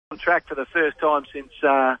track for the first time since,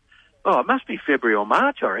 it must be February or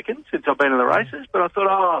March, I reckon, since I've been in the races. But I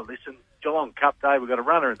thought, listen, Geelong Cup Day, we've got a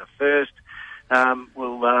runner in the first.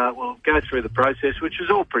 We'll go through the process, which is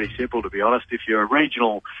all pretty simple, to be honest. If you're a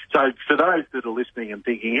regional, so for those that are listening and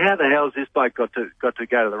thinking, how the hell has this bloke got to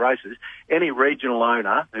go to the races? Any regional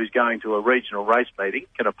owner who's going to a regional race meeting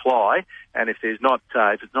can apply, and if it's not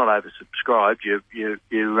oversubscribed,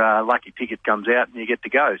 your lucky ticket comes out and you get to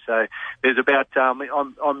go. So there's about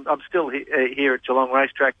I'm still here at Geelong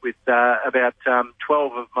Racetrack with about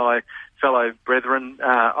 12 of my fellow brethren,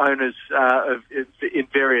 owners in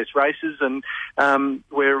various races, and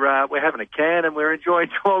we're having a can and we're enjoying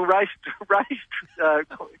Geelong Race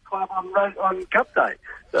Club on Cup Day.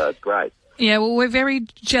 So it's great. Yeah, well, we're very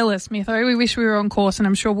jealous, Mitho. We wish we were on course, and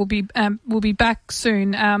I'm sure we'll be back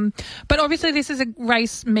soon. But obviously, this is a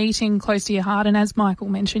race meeting close to your heart, and as Michael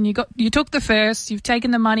mentioned, you took the first, you've taken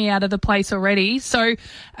the money out of the place already. So, you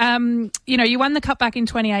won the Cup back in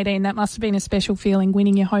 2018. That must have been a special feeling,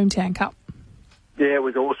 winning your hometown Cup. Yeah, it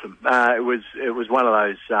was awesome. It was one of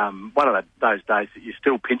those days that you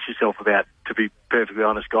still pinch yourself about. To be perfectly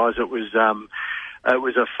honest, guys, it was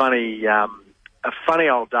a funny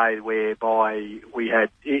old day whereby we had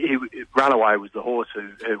Runaway was the horse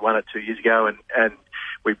who won it 2 years ago, and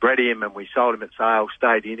we bred him and we sold him at sale,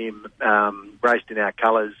 stayed in him, raced in our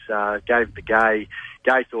colours, gave him to Gay.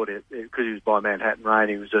 Gay thought it because he was by Manhattan Rain,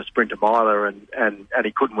 he was a sprinter miler, and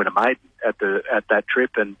he couldn't win a maiden at that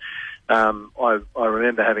trip. And I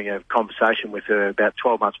remember having a conversation with her about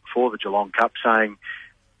 12 months before the Geelong Cup, saying,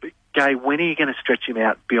 Gay, when are you going to stretch him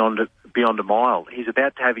out beyond a mile? He's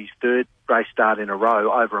about to have his third race start in a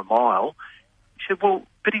row over a mile. She said, well,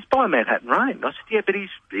 but he's by Manhattan Rain. I said, yeah, but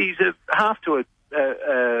he's a half to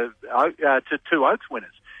two Oaks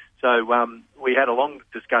winners. So we had a long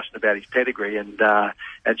discussion about his pedigree, and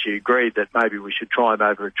she agreed that maybe we should try him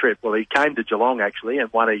over a trip. Well, he came to Geelong actually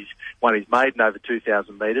and won his maiden over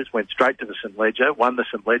 2,000 metres. Went straight to the St Leger, won the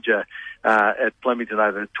St Leger at Flemington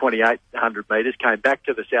over 2,800 metres. Came back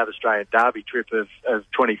to the South Australian Derby trip of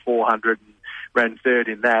 2,400 and ran third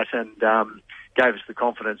in that, and gave us the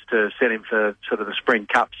confidence to set him for sort of the Spring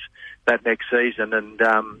Cups that next season. And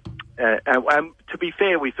to be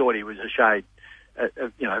fair, we thought he was a shade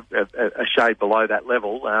below that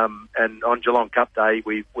level. And on Geelong Cup Day,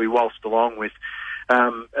 we waltzed along with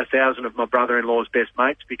 1,000 of my brother-in-law's best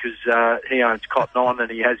mates, because he owns Cotton On, and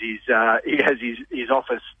he has his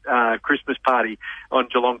office Christmas party on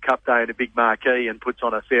Geelong Cup Day in a big marquee, and puts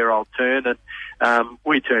on a fair old turn. And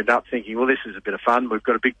we turned up thinking, well, this is a bit of fun. We've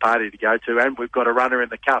got a big party to go to, and we've got a runner in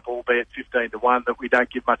the Cup, albeit 15-1, that we don't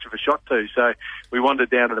give much of a shot to. So we wandered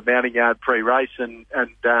down to the mounting yard pre-race and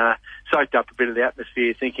soaked up a bit of the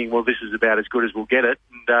atmosphere, thinking, well, this is about as good as we'll get it.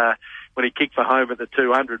 And when he kicked for home at the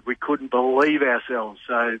 200, we couldn't believe ourselves.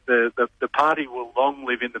 So the party will long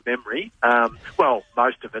live in the memory. Well,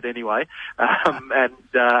 most of it anyway. And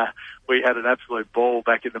we had an absolute ball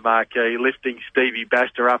back in the marquee, lifting Stevie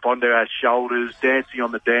Baxter up onto our shoulders, dancing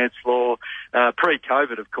on the dance floor.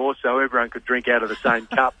 Pre-COVID, of course, so everyone could drink out of the same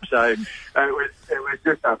cup. So it was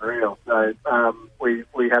just unreal. So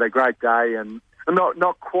we had a great day, and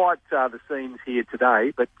not quite the scenes here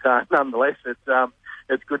today, but nonetheless,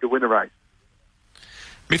 it's good to win a race.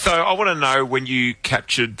 Mitho, I want to know when you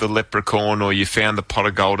captured the leprechaun or you found the pot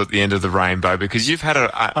of gold at the end of the rainbow, because you've had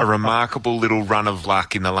a remarkable little run of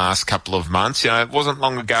luck in the last couple of months. It wasn't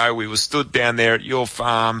long ago we were stood down there at your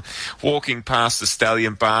farm walking past the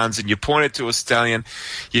stallion barns, and you pointed to a stallion.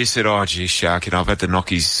 You said, oh, gee, Shark, I've had to knock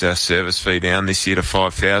his service fee down this year to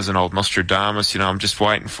 5,000, old Nostradamus. I'm just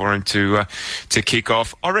waiting for him to kick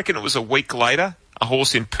off. I reckon it was a week later, a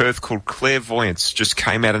horse in Perth called Clairvoyance just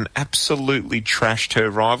came out and absolutely trashed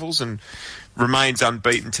her rivals and remains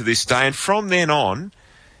unbeaten to this day. And from then on,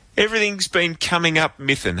 everything's been coming up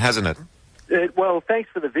Mithin, hasn't it? Well,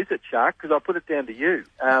 thanks for the visit, Shark, because I put it down to you.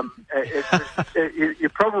 You're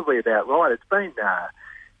probably about right.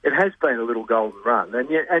 It has been a little golden run,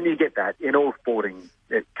 and you get that in all sporting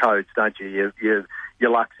codes, don't you? Your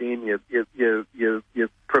luck's in. You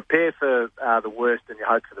prepare for the worst and you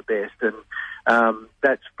hope for the best, and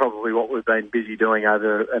that's probably what we've been busy doing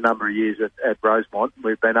over a number of years at Rosemont.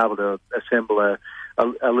 We've been able to assemble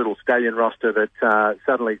a little stallion roster that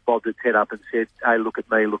suddenly bobbed its head up and said, "Hey, look at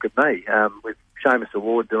me, look at me." With Seamus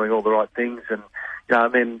Award doing all the right things, and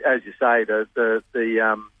then as you say, the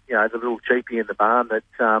little cheapie in the barn that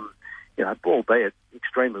albeit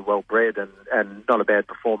extremely well bred and not a bad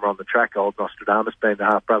performer on the track, old Nostradamus being the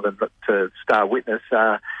half brother to Star Witness.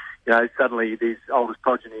 Suddenly these oldest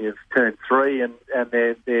progeny have turned 3 and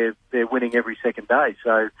they're winning every second day.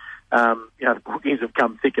 So the bookings have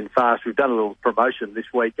come thick and fast. We've done a little promotion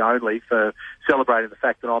this week only for celebrating the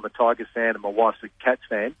fact that I'm a Tigers fan and my wife's a Cats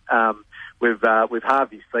fan. We've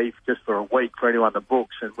halved his fee just for a week for anyone that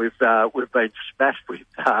books, and we've been smashed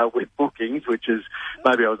with bookings, which is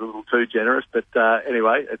maybe I was a little too generous, but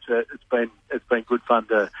anyway, it's been good fun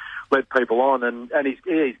to let people on, and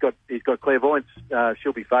he's got clairvoyance.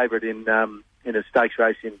 She'll be favourite in a stakes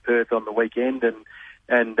race in Perth on the weekend,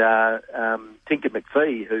 and Tinker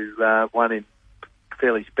McPhee, who won in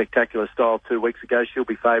fairly spectacular style 2 weeks ago, she'll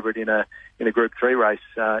be favourite in a Group 3 race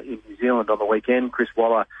in New Zealand on the weekend. Chris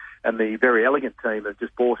Waller and the Very Elegant team have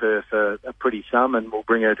just bought her for a pretty sum, and will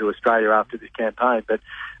bring her to Australia after this campaign. But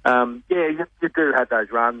you do have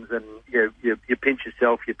those runs, and you pinch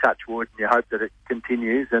yourself, you touch wood, and you hope that it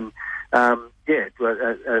continues. And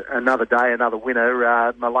another day, another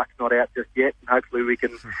winner. My luck's not out just yet, and hopefully we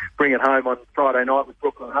can bring it home on Friday night with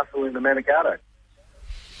Brooklyn Hustle in the Manikato.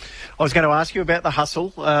 I was going to ask you about the Hustle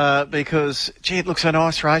because, it looks a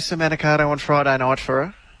nice race, the Manikato on Friday night for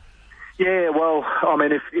her. Yeah, well, I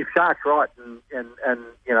mean, if Shark's right and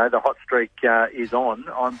the hot streak is on,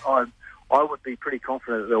 I would be pretty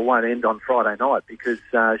confident that it won't end on Friday night, because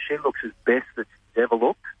she looks as best that she's ever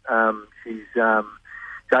looked.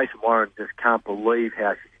 Jason Warren just can't believe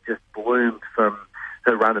how she's just bloomed from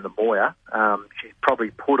her run in the Moir. She's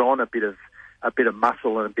probably put on a bit of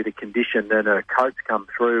muscle and a bit of condition, and her coat's come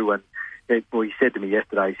through. And he said to me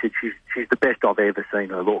yesterday, he said she's the best I've ever seen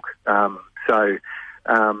her look.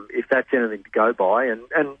 If that's anything to go by,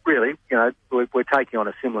 and really, we're taking on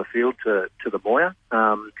a similar field to the Moir.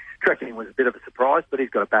 Trekking was a bit of a surprise, but he's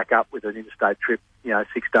got to back up with an interstate trip,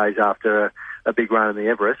 6 days after a big run in the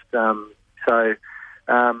Everest.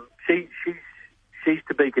 She's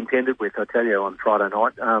to be contended with, I tell you, on Friday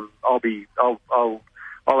night.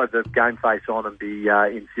 I'll have the game face on and be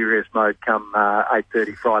in serious mode come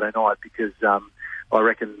 8:30 Friday night, because I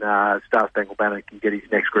reckon Star Spangled Banner can get his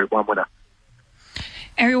next Group 1 winner.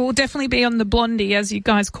 Ariel will definitely be on the Blondie, as you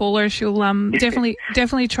guys call her. She'll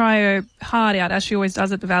definitely try her heart out, as she always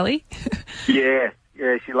does at the Valley. yeah,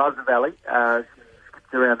 she loves the Valley. She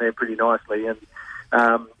skips around there pretty nicely, and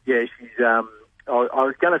she's. I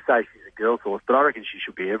was going to say she's a girl's horse, but I reckon she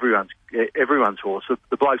should be everyone's horse.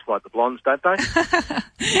 The blokes like the blondes, don't they?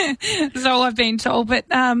 That's all I've been told. But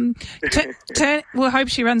we'll hope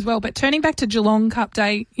she runs well. But turning back to Geelong Cup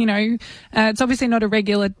Day, it's obviously not a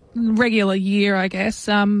regular year, I guess.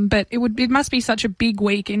 But it must be such a big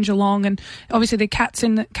week in Geelong, and obviously the Cats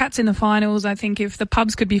in the finals. I think if the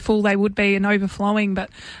pubs could be full, they would be, and overflowing. But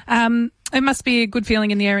it must be a good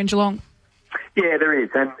feeling in the air in Geelong. Yeah, there is,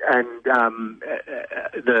 and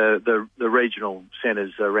the regional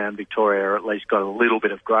centres around Victoria are at least got a little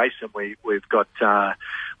bit of grace, and we've got I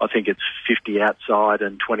think it's 50 outside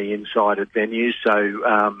and 20 inside at venues. So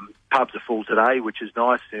pubs are full today, which is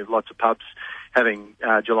nice. There's lots of pubs having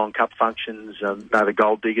Geelong Cup functions. The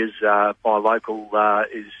Gold Diggers, my local,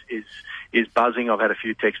 is buzzing. I've had a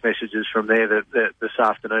few text messages from there that this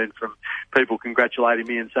afternoon from people congratulating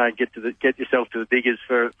me and saying get yourself to the Diggers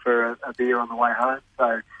for a beer on the way home.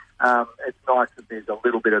 So it's nice that there's a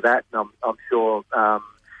little bit of that, and I'm sure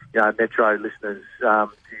Metro listeners to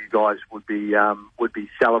you guys would be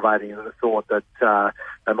salivating at the thought that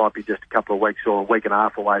they might be just a couple of weeks or a week and a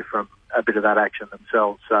half away from a bit of that action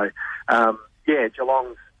themselves. So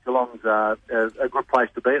Geelong's a good place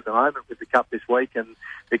to be at the moment with the Cup this week, and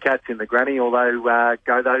the Cats in the granny, although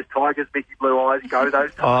go those Tigers, Mickey Blue Eyes, go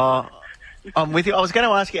those Tigers. I'm with you. I was going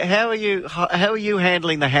to ask you, how are you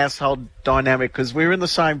handling the household dynamic? Because we're in the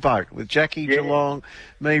same boat with Jackie, Geelong,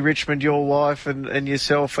 me, Richmond, your wife, and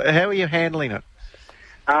yourself. How are you handling it?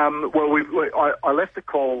 I left the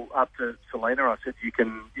call up to Selena. I said, you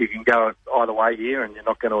can go either way here, and you're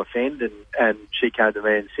not going to offend. And she came to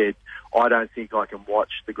me and said, I don't think I can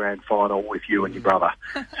watch the grand final with you and your brother.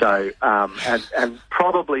 So, and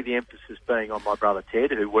probably the emphasis being on my brother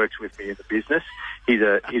Ted, who works with me in the business. He's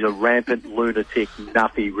a rampant lunatic,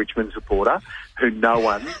 nuffy Richmond supporter who no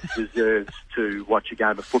one deserves to watch a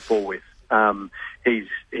game of football with. He's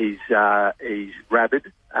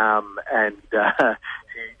rabid, and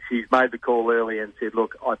she's made the call early and said,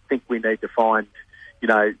 look, I think we need to find,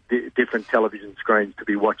 different television screens to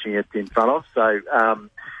be watching it in front of.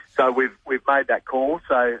 So we've made that call.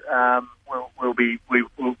 So we'll be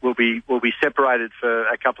separated for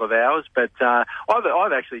a couple of hours. But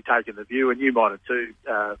I've actually taken the view, and you might have too,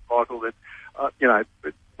 Michael, that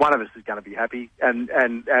one of us is going to be happy, and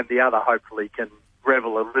the other hopefully can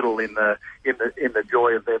revel a little in the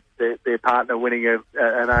joy of their partner winning an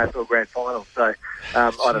AFL Grand Final. So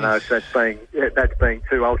I don't know if that's being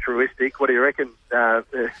too altruistic. What do you reckon,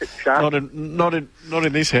 Sean? Not in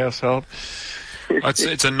this household.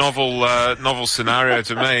 It's a novel scenario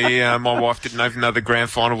to me. My wife didn't even know the grand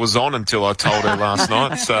final was on until I told her last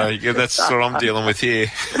night. So yeah, that's what I'm dealing with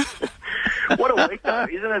here. What a week, though.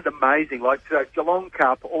 Isn't it amazing? Like Geelong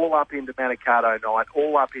Cup, all up into Manikato night,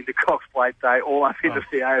 all up into Cox Plate Day, all up into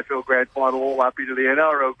the AFL Grand Final, all up into the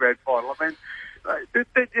NRL Grand Final. I mean,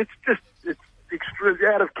 it's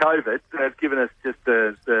extra, out of COVID, they've given us just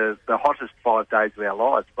the hottest 5 days of our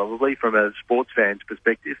lives, probably, from a sports fan's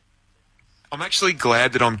perspective. I'm actually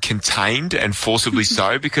glad that I'm contained and forcibly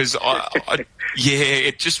so, because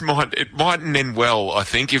it mightn't end well, I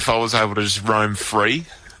think, if I was able to just roam free.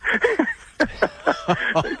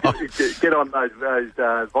 Get on those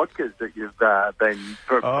vodkas that you've been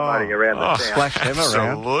promoting around the town. Splash them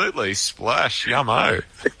around. Absolutely, splash, yummo.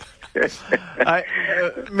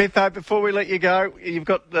 Mitho, before we let you go, you've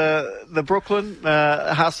got the Brooklyn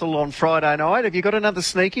hustle on Friday night. Have you got another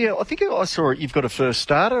sneaky? I think I saw it. You've got a first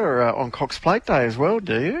starter on Cox Plate Day as well,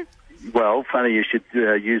 do you? Well, funny you should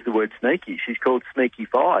use the word sneaky. She's called Sneaky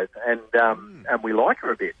 5, and we like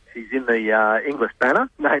her a bit. She's in the English Banner,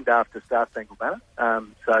 named after Star Spangled Banner.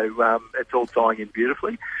 So it's all tying in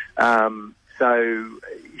beautifully. So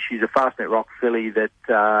she's a Fastnet Rock filly that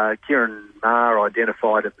Kieran Maher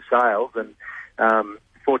identified at the sales, and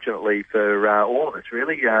fortunately for all of us,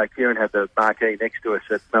 really, Kieran had the marquee next to us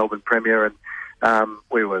at Melbourne Premier, and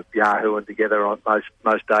we were yahooing together on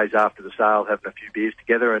most days after the sale, having a few beers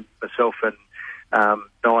together, and myself and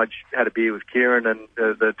Nige had a beer with Kieran, and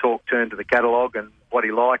the talk turned to the catalogue and what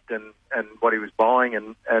he liked and what he was buying,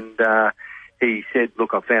 and he said,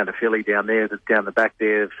 look, I found a filly down there, that's down the back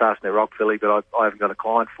there, Fastnet Rock filly, but I haven't got a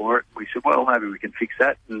client for it. We said, well, maybe we can fix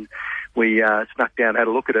that. And we snuck down, had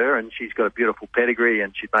a look at her, and she's got a beautiful pedigree,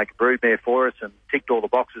 and she'd make a broodmare for us and ticked all the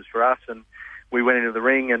boxes for us. And we went into the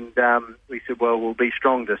ring, and we said, well, we'll be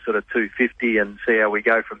strong to sort of 250 and see how we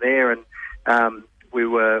go from there. And we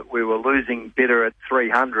were losing bidder at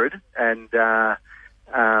 300, and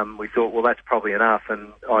we thought, well, that's probably enough.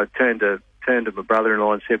 And I turned to my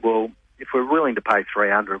brother-in-law and said, well, if we're willing to pay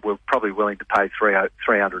 300, we're probably willing to pay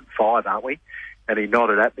 305, aren't we? And he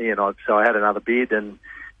nodded at me, and so I had another bid, and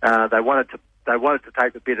they wanted to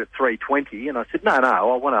take the bid at 320, and I said, no, I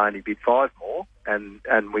want to only bid 5 more. And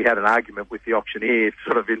we had an argument with the auctioneer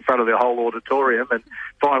sort of in front of the whole auditorium, and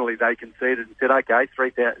finally they conceded and said, okay,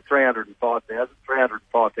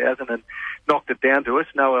 305,000, and knocked it down to us.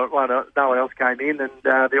 No one else came in, and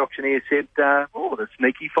the auctioneer said, the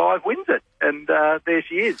Sneaky 5 wins it. And there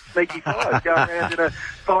she is, Sneaky 5, going around in a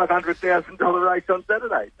 $500,000 race on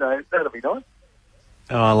Saturday. So that'll be nice.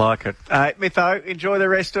 Oh, I like it. Mitho, enjoy the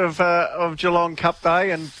rest of Geelong Cup Day,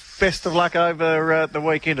 and best of luck over the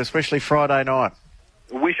weekend, especially Friday night.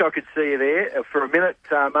 Wish I could see you there. For a minute,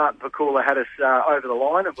 Martin Pakula had us over the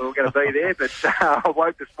line, and we were going to be there, but I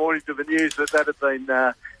woke this morning to the news that had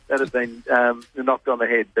been knocked on the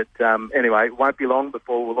head. But anyway, it won't be long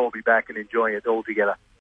before we'll all be back and enjoying it all together.